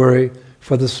 don't worry.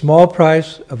 For the small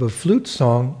price of a flute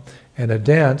song and a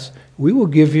dance, we will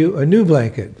give you a new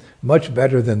blanket, much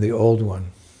better than the old one."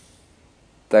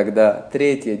 Тогда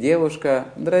третья девушка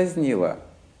дразнила: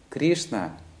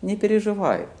 «Кришна, не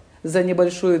переживай. За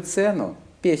небольшую цену,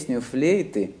 песню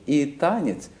флейты и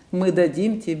танец мы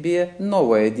дадим тебе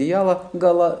новое одеяло,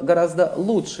 гораздо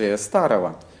лучшее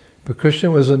старого». But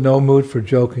Krishna was in no mood for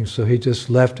joking, so he just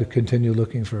left to continue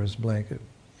looking for his blanket.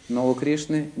 Но у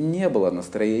Кришны не было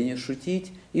настроения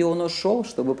шутить, и он ушел,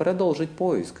 чтобы продолжить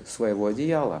поиск своего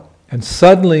одеяла. And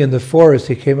suddenly in the forest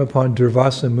he came upon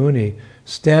Durvasa Muni,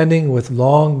 standing with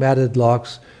long matted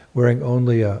locks, wearing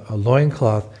only a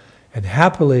loincloth, and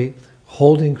happily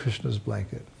holding Krishna's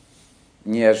blanket.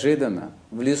 Неожиданно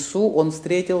в лесу он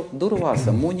встретил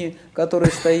Дурваса Муни, который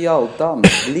стоял там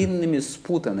с длинными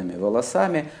спутанными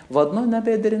волосами в одной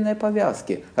набедренной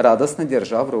повязке, радостно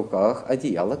держа в руках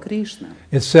одеяло Кришны.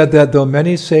 It's said that though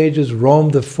many sages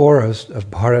roamed the forest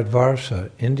of Bharatvarsha,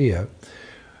 India,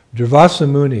 Durvasa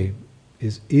Muni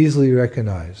is easily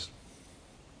recognized.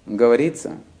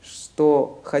 Говорится,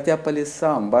 что хотя по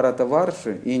лесам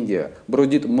Бхаратаварши, Индия,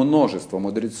 бродит множество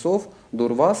мудрецов,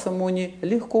 Дурваса Муни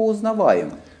легко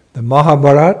узнаваем. The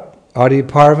Mahabharata, Adi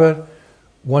Parva,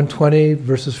 120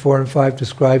 verses 4 and 5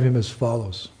 describe him as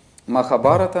follows.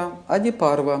 Махабхарата,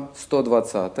 Адипарва,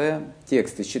 120,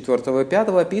 текст из 4 и 5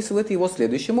 описывает его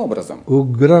следующим образом.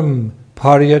 Ugram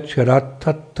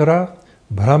paryacharattatra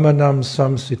brahmanam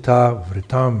samsita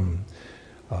vritam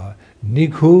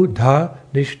nighu dha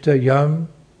nishtayam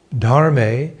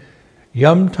dharme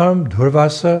yam tam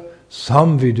dhurvasa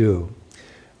samvidu.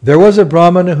 There was a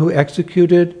Brahmana who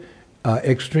executed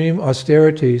extreme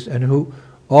austerities and who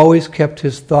always kept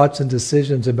his thoughts and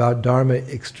decisions about dharma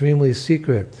extremely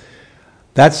secret.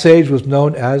 That sage was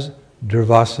known as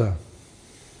Durvasa.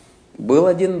 Был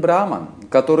один браман,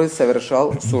 который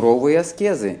совершал суровые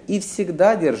аскезы и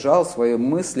всегда держал свои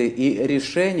мысли и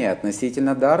решения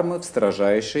относительно дharмы в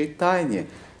строжайшей тайне.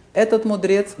 Этот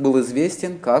мудрец был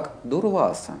известен как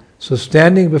Дурваса. So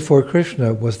standing before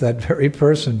Krishna was that very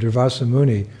person, Durvasa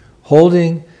Muni,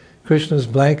 holding Krishna's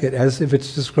blanket as if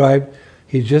it's described,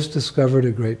 he just discovered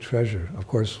a great treasure, of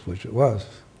course, which it was.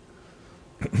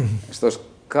 Что ж,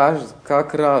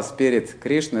 как раз перед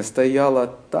Кришной стояла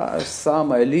та же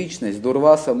самая личность,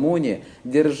 Дурваса Муни,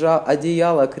 держа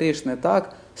одеяло Кришны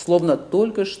так, словно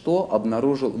только что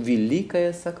обнаружил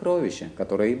великое сокровище,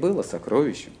 которое и было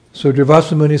сокровищем. So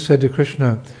Durvasa Muni said to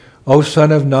Krishna, "O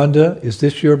son of Nanda, is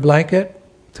this your blanket?"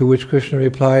 To which Krishna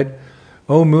replied,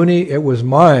 "O Muni, it was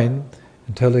mine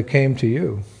until it came to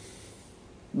you."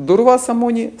 Дурваса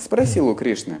Муни спросил у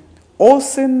Кришны: «О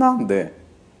сын Нанды,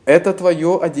 это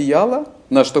твое одеяло?»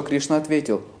 На что Кришна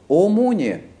ответил: «О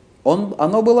Муни,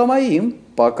 оно было моим,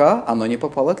 пока оно не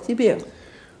попало к тебе».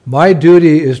 My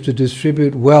duty is to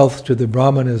distribute wealth to the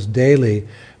brahmanas daily,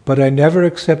 but I never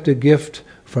accept a gift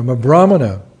from a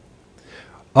brahmana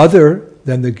other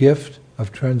than the gift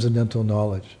of transcendental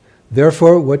knowledge.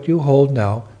 Therefore, what you hold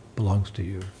now belongs to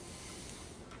you.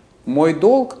 Мой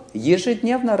долг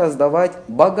ежедневно раздавать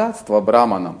богатство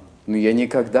браманам, но я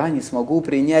никогда не смогу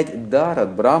принять дар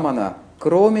от брамана,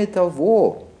 кроме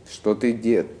того, что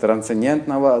ты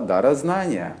трансцендентного дара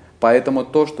знания. Поэтому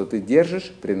то, что ты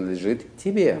держишь, принадлежит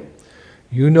тебе.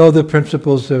 You know the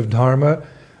principles of dharma,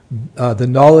 the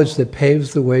knowledge that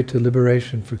paves the way to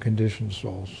liberation for conditioned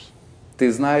souls.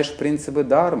 Ты знаешь принципы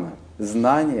Дхармы,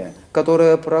 знания,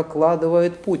 которые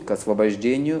прокладывают путь к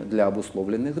освобождению для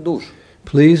обусловленных душ.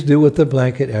 Please do with the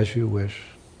blanket as you wish.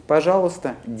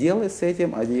 Пожалуйста, делай с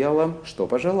этим одеялом, что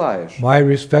пожелаешь. My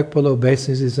respectful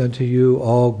obeisances unto you,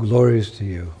 all glories to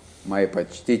you. Мои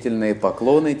почтительные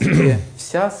поклоны тебе,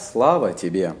 вся слава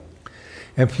тебе.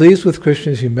 And pleased with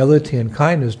Krishna's humility and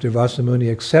kindness, Durvasa Muni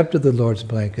accepted the Lord's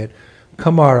blanket,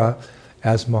 Kamara,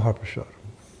 as Mahaprasad.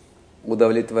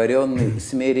 Удовлетворенный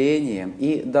смирением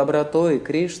и добротой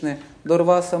Кришны,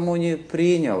 Дурваса Муни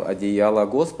принял одеяло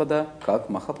Господа как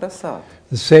Махапрасад.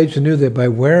 The sage knew that by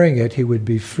wearing it, he would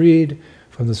be freed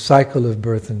from the cycle of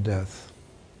birth and death.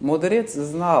 Мудрец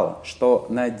знал, что,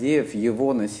 надев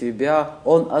его на себя,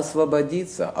 он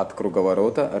освободится от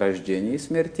круговорота рождений и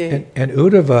смертей. And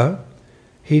Uddhava,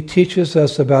 he teaches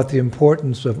us about the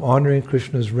importance of honoring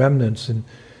Krishna's remnants in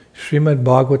Srimad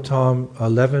Bhagavatam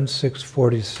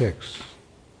 11.6.46.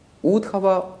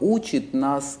 Удхава учит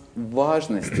нас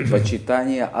важности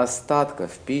почитания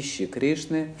остатков пищи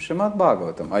Кришны в Шримад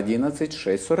Бхагаватам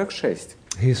 11.6.46.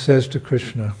 He says to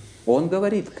Krishna, Он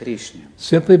говорит Кришне: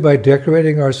 simply by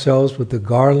decorating ourselves with the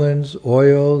garlands,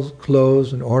 oils,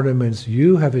 clothes, and ornaments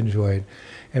you have enjoyed,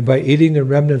 and by eating the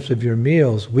remnants of your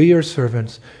meals, we, your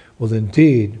servants, will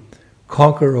indeed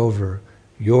conquer over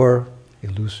your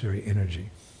illusory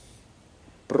energy.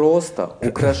 Просто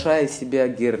украшая себя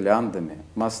гирляндами,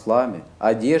 маслами,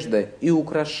 одеждой и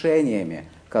украшениями,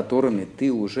 которыми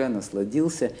ты уже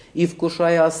насладился, и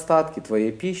вкушая остатки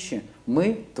твоей пищи,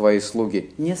 мы, твои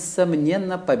слуги,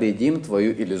 несомненно победим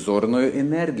твою иллюзорную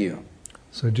энергию.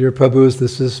 So, dear Prabhus,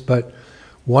 this is but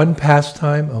one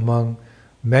pastime among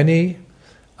many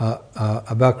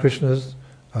about Krishna's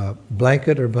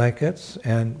blanket or blankets,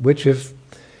 and which, if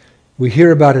we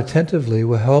hear about attentively,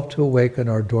 will help to awaken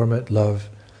our dormant love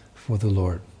for the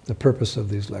Lord, the purpose of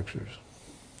these lectures.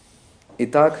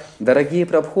 Итак, дорогие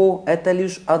Прабху, это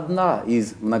лишь одна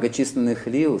из многочисленных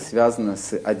лил, связанных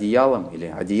с одеялом или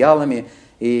одеялами,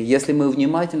 и если мы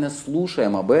внимательно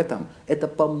слушаем об этом, это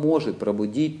поможет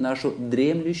пробудить нашу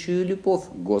дремлющую любовь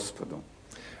к Господу.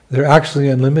 There are actually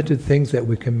unlimited things that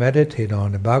we can meditate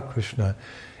on about Krishna,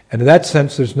 and in that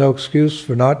sense there's no excuse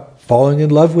for not falling in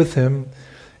love with Him,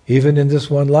 even in this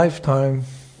one lifetime.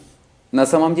 На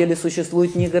самом деле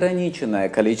существует неограниченное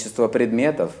количество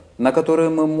предметов, на которые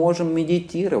мы можем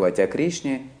медитировать о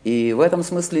Кришне, и в этом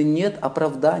смысле нет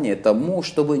оправдания тому,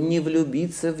 чтобы не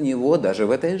влюбиться в Него даже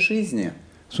в этой жизни.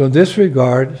 So in this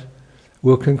regard,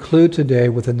 we'll conclude today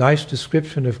with a nice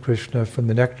description of Krishna from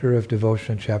the Nectar of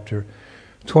Devotion, chapter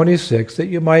 26, that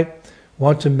you might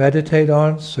want to meditate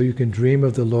on so you can dream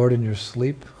of the Lord in your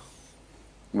sleep.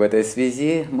 В этой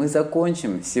связи мы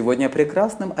закончим сегодня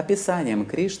прекрасным описанием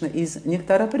Кришны из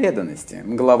 «Нектара преданности»,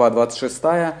 глава 26,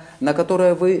 на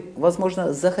которой вы,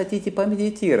 возможно, захотите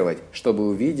помедитировать, чтобы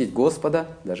увидеть Господа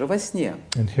даже во сне.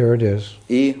 And here it is.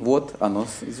 И вот оно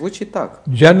звучит так.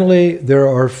 Generally, there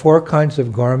are 4 kinds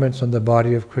of garments on the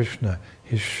body of Krishna: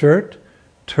 his shirt,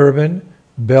 turban,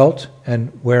 belt, and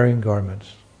wearing garments.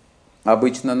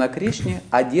 Обычно на Кришне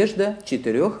одежда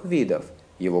 4 видов: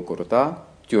 его курта,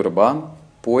 тюрбан,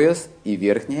 пояс и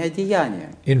верхнее одеяние.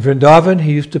 In Vrindavan,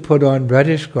 he used to put on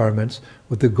reddish garments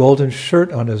with a golden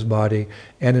shirt on his body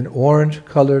and an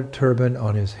orange-colored turban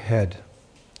on his head.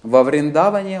 Во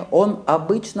Вриндаване он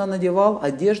обычно надевал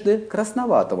одежды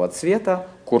красноватого цвета,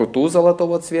 курту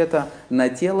золотого цвета на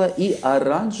тело и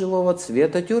оранжевого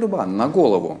цвета тюрбан на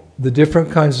голову. The different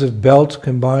kinds of belts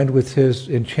combined with his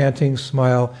enchanting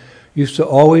smile used to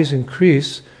always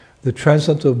increase the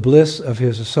transcendental bliss of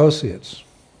his associates.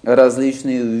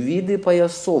 Различные виды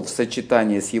поясов в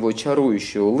сочетании с его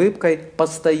чарующей улыбкой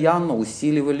постоянно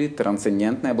усиливали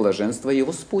трансцендентное блаженство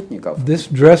его спутников. This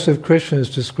dress of Krishna is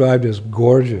described as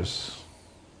gorgeous.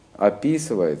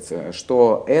 Описывается,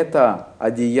 что это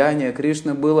одеяние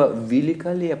Кришны было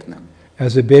великолепным.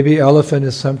 As a baby elephant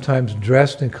is sometimes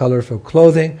dressed in colorful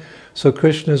clothing, so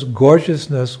Krishna's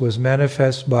gorgeousness was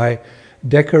manifest by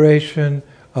decoration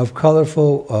of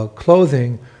colorful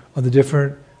clothing on the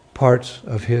different parts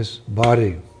of his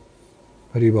body.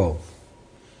 Haribol.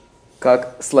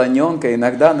 Как слоненка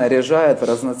иногда наряжают в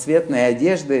разноцветные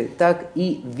одежды, так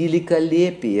и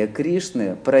великолепие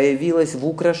Кришны проявилось в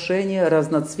украшении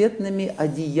разноцветными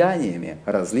одеяниями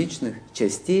различных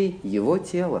частей его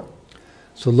тела.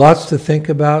 So lots to think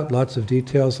about, lots of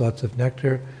details, lots of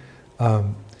nectar,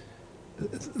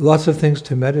 lots of things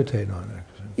to meditate on.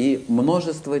 И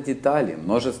множество деталей,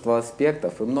 множество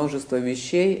аспектов и множество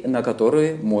вещей, на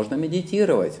которые можно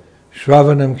медитировать.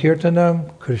 Shravanam Kirtanam,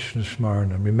 Krishna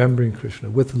Smaranam, remembering Krishna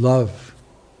with love.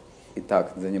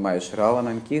 Итак, занимаясь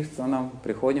Шраванам, Киртанам,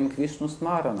 приходим к Вишну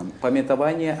Смаранам,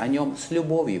 памятование о нем с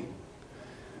любовью.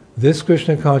 This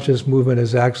Krishna conscious movement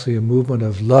is actually a movement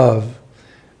of love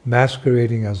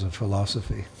masquerading as a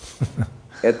philosophy.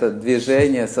 Это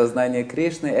движение сознания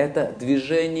Кришны, это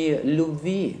движение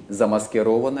любви,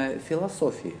 замаскированное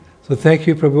философией. So thank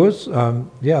you, Prabhu.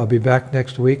 Yeah, I'll be back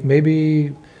next week.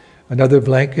 Maybe another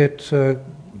blanket,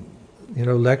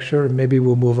 lecture. Maybe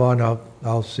we'll move on.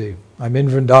 I'll see. I'm in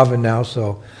Vrindavan now,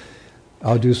 so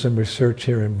I'll do some research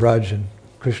here in Braj, and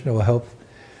Krishna will help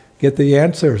get the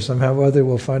answer. Somehow or other,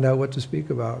 we'll find out what to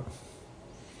speak about.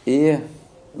 И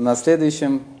на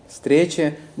следующем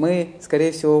встрече мы,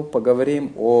 скорее всего,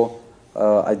 поговорим о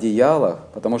одеялах,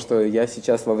 потому что я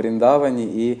сейчас во Вриндаване,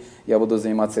 и я буду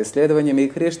заниматься исследованиями, и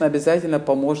Кришна обязательно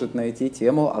поможет найти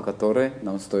тему, о которой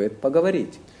нам стоит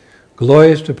поговорить.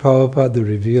 Glories to Prabhupada, the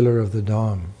revealer of the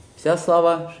Dham. Вся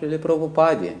слава Шриле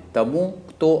Прабхупаде, тому,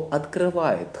 кто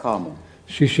открывает Дхаму.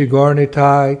 Shri Shri Gaur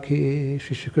Nitai ki,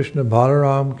 Shri Shri Krishna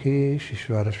Balaram ki, Shri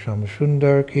Shri Radha Shama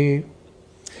Sundar ki,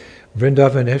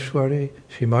 Vrindavaneshwari,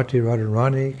 Srimati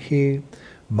Radharani ki,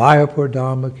 Mayapur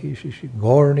Dhamma ki, Shri Shri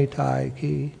Gaur Nitai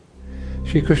ki,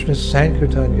 Shri Krishna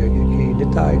Sankirtanya ki,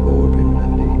 Nitai Gaur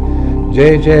Premanandi,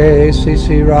 Jai Jai Sri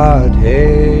Sri Radhe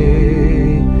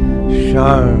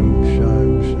Sharma.